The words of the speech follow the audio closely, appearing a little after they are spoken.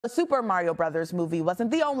The Super Mario Brothers movie wasn't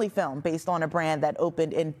the only film based on a brand that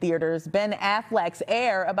opened in theaters. Ben Affleck's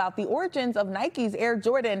Air, about the origins of Nike's Air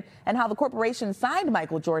Jordan and how the corporation signed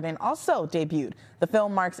Michael Jordan, also debuted. The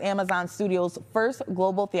film marks Amazon Studios' first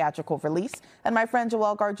global theatrical release, and my friend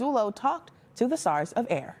Joelle Garguilo talked to the stars of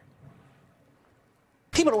Air.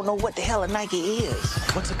 People don't know what the hell a Nike is.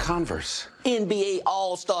 What's a Converse? NBA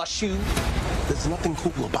All-Star shoe. There's nothing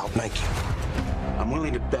cool about Nike. I'm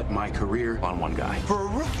willing to bet my career on one guy. For a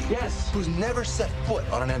rookie? Yes. Who's never set foot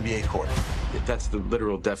on an NBA court. That's the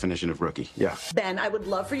literal definition of rookie, yeah. Ben, I would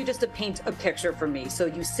love for you just to paint a picture for me. So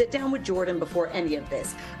you sit down with Jordan before any of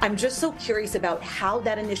this. I'm just so curious about how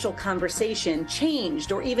that initial conversation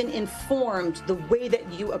changed or even informed the way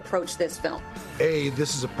that you approach this film.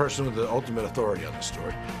 This is a person with the ultimate authority on the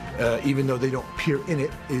story. Even though they don't appear in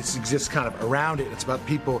it, it exists kind of around it. It's about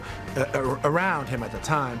people around him at the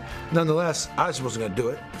time. Nonetheless, I just wasn't going to do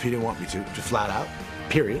it if he didn't want me to flat out,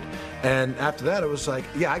 period. And after that, it was like,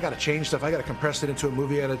 yeah, I got to change stuff. I got to compress it into a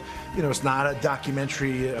movie. It's not a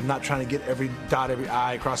documentary. I'm not trying to get every dot, every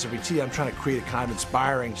I, cross every T. I'm trying to create a kind of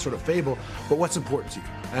inspiring sort of fable. But what's important to you?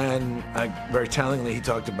 And very tellingly, he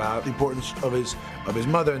talked about the importance of his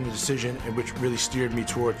mother and the decision, in which really steered me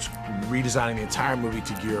towards redesigning the entire movie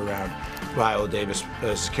to gear around Viola Davis'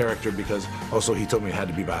 character, because also he told me it had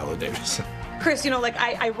to be Viola Davis. Chris,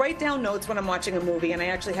 I write down notes when I'm watching a movie, and I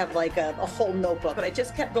actually have like a whole notebook, but I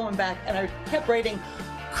just kept going back and I kept writing,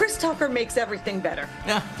 Chris Tucker makes everything better.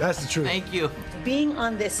 Yeah, that's the truth. Thank you. Being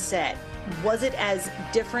on this set, was it as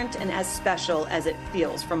different and as special as it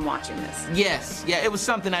feels from watching this? Yes, yeah, it was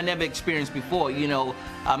something I never experienced before.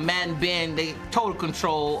 Matt and Ben, they total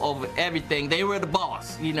control over everything. They were the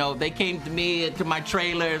boss. They came to me, to my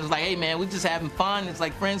trailer, and was like, hey man, we just having fun. It's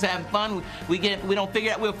like friends having fun. We'll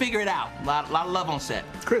figure it out. A lot of love on set.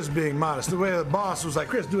 Chris being modest. The way the boss was like,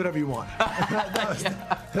 Chris, do whatever you want.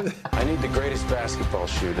 I need the greatest basketball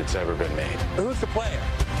shoe that's ever been made. Who's the player?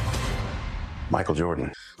 Michael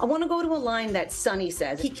Jordan. I want to go to a line that Sonny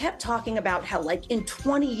says. He kept talking about how, in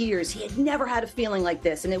 20 years, he had never had a feeling like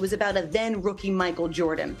this, and it was about a then rookie Michael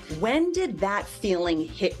Jordan. When did that feeling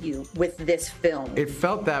hit you with this film? It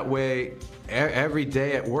felt that way every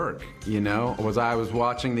day at work, as I was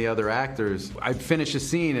watching the other actors. I'd finish a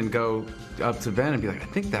scene and go up to Ben and be like, I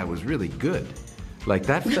think that was really good.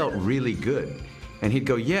 That felt really good. And he'd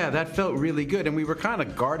go, yeah, that felt really good. And we were kind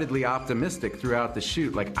of guardedly optimistic throughout the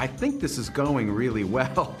shoot. I think this is going really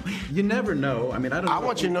well. You never know. I don't know. I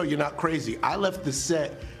want you to know you're not crazy. I left the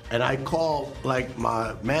set and I called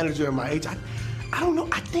my manager and my agent. I don't know.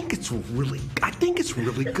 I think it's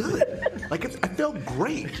really good. I felt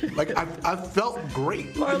great. I felt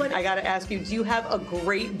great. Marlon, I got to ask you, do you have a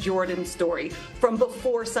great Jordan story from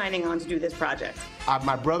before signing on to do this project?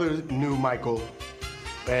 My brother knew Michael,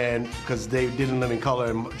 and because they didn't live in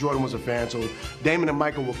color, and Jordan was a fan, so Damon and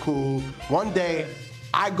Michael were cool. One day,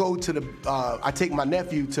 I take my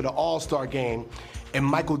nephew to the All-Star game, and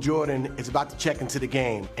Michael Jordan is about to check into the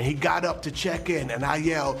game, and he got up to check in, and I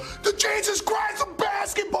yelled, "The Jesus Christ of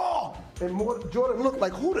basketball!" And Jordan looked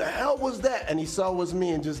like, who the hell was that? And he saw it was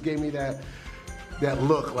me and just gave me that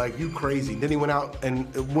look, like, you crazy. Then he went out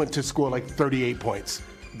and went to score 38 points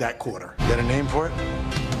that quarter. Got a name for it?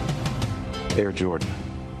 Air Jordan.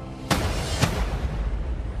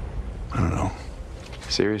 I don't know.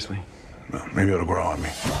 Seriously? Well, maybe it'll grow on me.